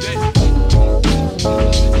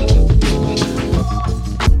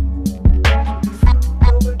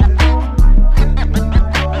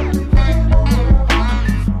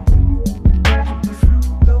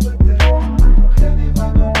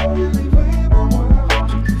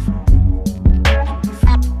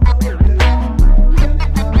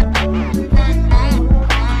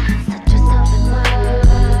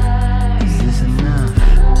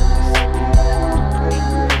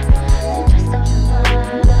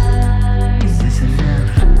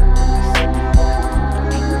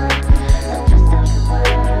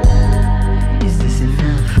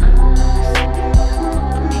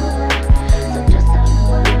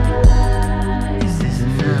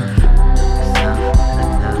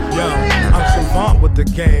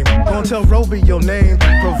 the game. Gonna tell Roby your name,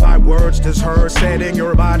 provide words that's heard, setting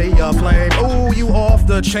your body aflame. Ooh, you off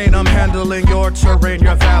the chain, I'm handling your terrain,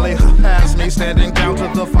 your valley. Past me, standing down to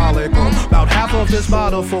the follicle. About half of this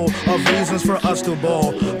bottle full of reasons for us to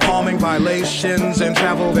ball. Palming violations and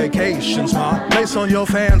travel vacations, ma. Lace on your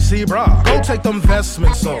fancy bra. Go take them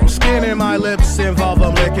vestments off. Skin in my lips involve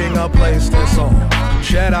them licking a place that's on.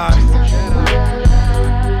 Jedi.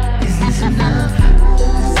 Is this enough?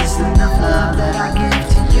 Is this enough love that I give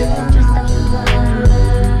to you?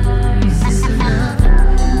 Is this enough?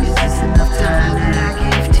 Is this enough time that I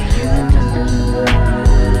give to you?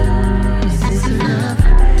 Is this enough?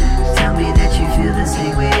 Tell me that you feel the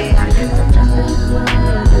same way I do.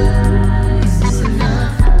 Is this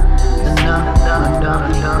enough?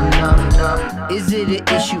 Enough. Is it an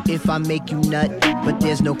issue if I make you nut? But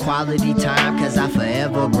there's no quality time, cause I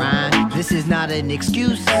forever grind. This is not an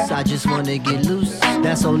excuse, I just wanna get loose.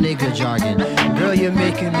 That's old nigga jargon. Girl, you're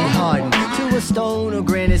making me harden to a stone or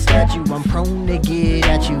granite statue. I'm prone to get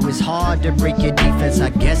at you. It's hard to break your defense.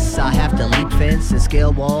 I guess I have to leap fence and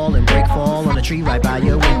scale wall and break fall on a tree right by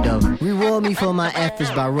your window. Reward me for my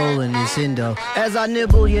efforts by rolling this indo. As I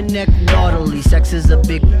nibble your neck naughtily, sex is a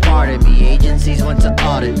big part of me. Agencies want to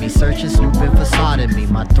audit me, searching, snooping for sodomy.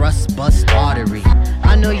 My thrust bust artery.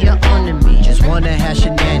 I know you're under me, just wanna have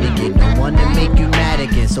shenanigans. Don't wanna make you mad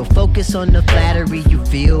again. So focus on the flattery you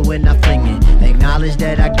feel when I fling it. Acknowledge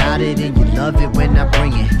that I got it and you love it when I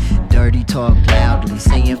bring it. Dirty talk loudly,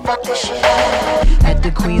 saying fuck this shit. At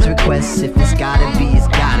the queen's request, if it's gotta be, it's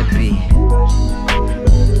gotta be.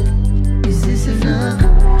 Is this enough?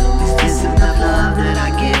 Is this enough love that I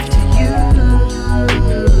give to you?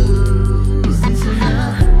 Is this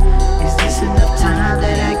enough? Is this enough time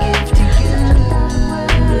that I give to you?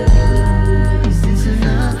 Is this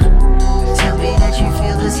enough? Tell me that you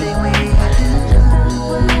feel the same way I do.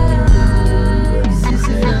 Is this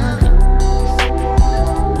enough?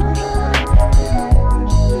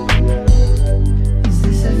 Is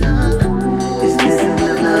this enough? Is this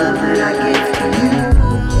enough love that I give to you?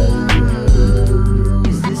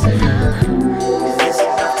 Is this enough? Is this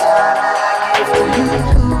enough time that I give to you?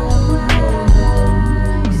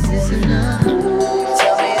 Is this enough?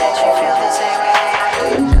 Tell me that you feel the same way I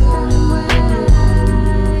do.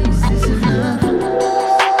 Is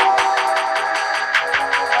this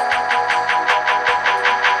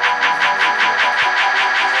enough?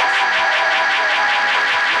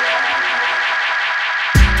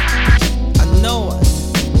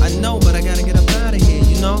 I know, but I gotta get up out of here,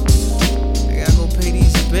 you know? I gotta go pay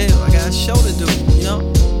these bills, I got a show to do, you know?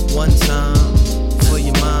 One time for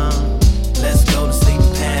your mom, let's go to sleep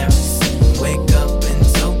in Paris, wake up in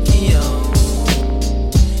Tokyo,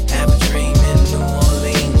 have a dream in New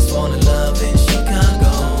Orleans, fall in love in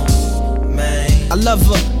Chicago, man. I love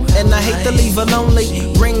her. And I hate to leave her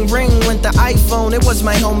lonely. Ring, ring, went the iPhone, it was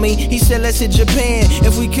my homie. He said, let's hit Japan.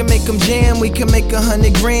 If we can make them jam, we can make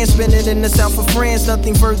 100 grand. Spend it in the south of France,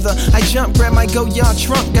 nothing further. I jumped, grabbed my go-yard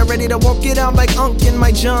trunk, got ready to walk it out like Unk in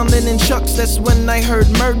my John Lennon chucks. That's when I heard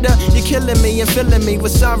murder. You're killing me and filling me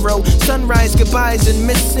with sorrow. Sunrise, goodbyes, and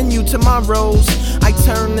missing you tomorrows. I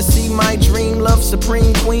turn to see my dream, love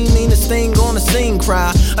supreme queen, Nina Sting on the scene,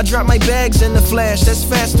 cry. I drop my bags in the flash, that's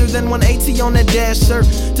faster than 180 on that dash, sir.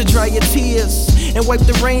 To dry your tears and wipe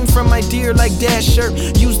the rain from my dear like Dasher.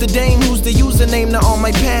 Use the dame who's the username to all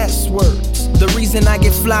my passwords. The reason I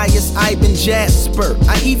get fly is Ivan Jasper.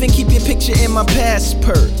 I even keep your picture in my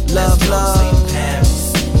passport. Love, love.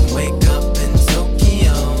 Paris, wake up in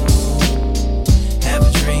Tokyo, have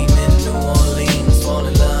a dream in New Orleans, fall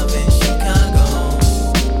in love in Chicago,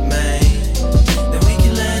 man. Then we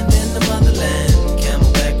can land in the motherland,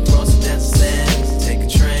 camelback across the desert sands, take a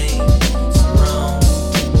train to Rome.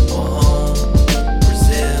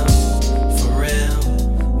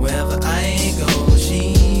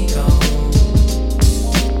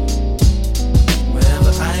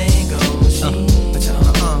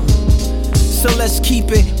 So let's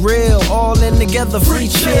keep it real, all in together, free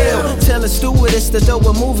chill. Tell a stewardess to throw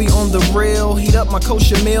a movie on the reel. Heat up my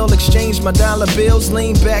kosher meal, exchange my dollar bills,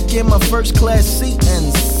 lean back in my first class seat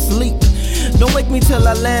and sleep. Don't wake me till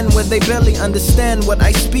I land where they barely understand what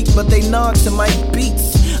I speak, but they nod to my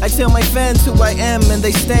beats. I tell my fans who I am and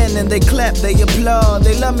they stand and they clap, they applaud,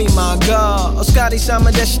 they love me, my God. Oh, Scotty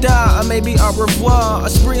Sama de Star, or maybe au revoir. A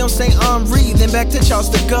spree on St. Henri, then back to Charles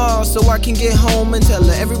de Gaulle, so I can get home and tell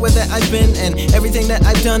her everywhere that I've been and everything that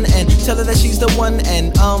I've done, and tell her that she's the one.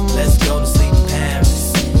 And let's go to sleep in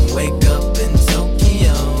Paris, wake up in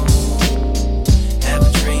Tokyo, have a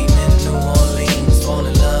dream in New Orleans, fall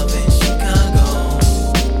in love in Chicago,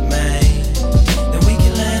 man. Then we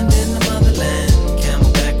can land in the motherland,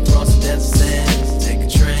 camelback across the desert sands, take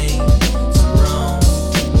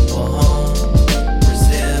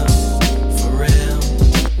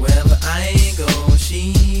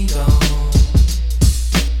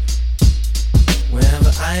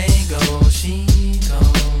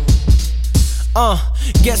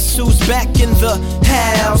Guess who's back in the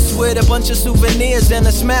house with a bunch of souvenirs and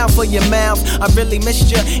a smile for your mouth. I really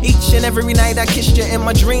missed you each and every night. I kissed you in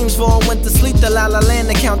my dreams before I went to sleep. The La La Land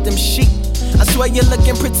and count them sheep. I swear you're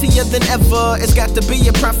looking prettier than ever. It's got to be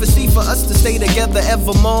a prophecy for us to stay together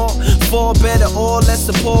evermore. For better or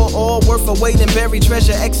lesser, poor or worth a weight in buried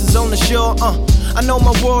treasure. X's on the shore. I know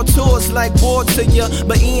my world tour's like war to you,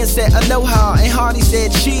 but Ian said aloha and Hardy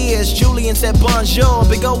said cheers. Julian said bonjour.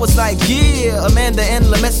 Big O was like yeah. Amanda and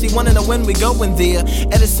LaMessi wanna know when we going there.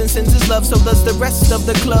 Edison sends his love, so does the rest of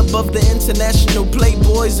the club of the international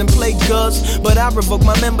playboys and playgirls. But I revoked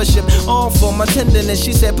my membership, all for my tenderness.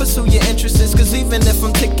 She said pursue your interests, cause even if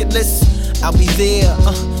I'm ticketless, I'll be there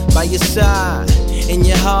by your side, in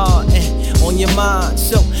your heart and on your mind.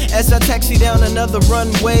 So as I taxi down another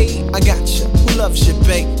runway, I got you. Who loves you,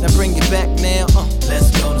 babe? Now bring it back now. Let's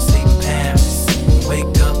go to sleep in Paris,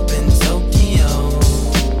 wake up in Tokyo,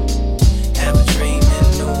 have a dream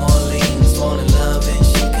in New Orleans, fall in love in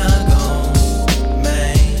Chicago,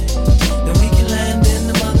 man. Then we can land in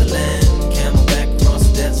the motherland, camelback across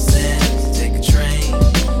the desert sands, take a train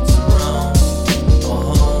to Rome or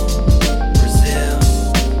home, Brazil,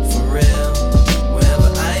 for real.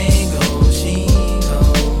 Wherever I go, she go.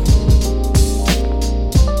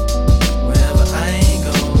 Wherever I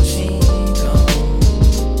go, she go.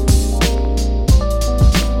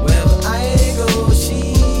 Wherever I go, she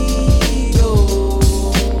go.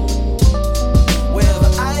 Wherever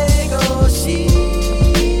I go, she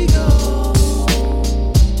go.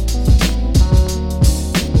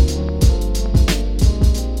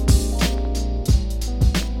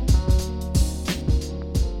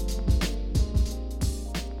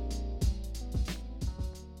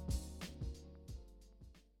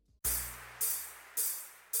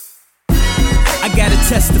 I gotta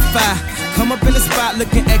testify. Come up in the spot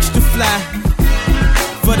looking extra fly.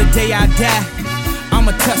 For the day I die,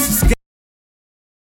 I'ma touch the sky.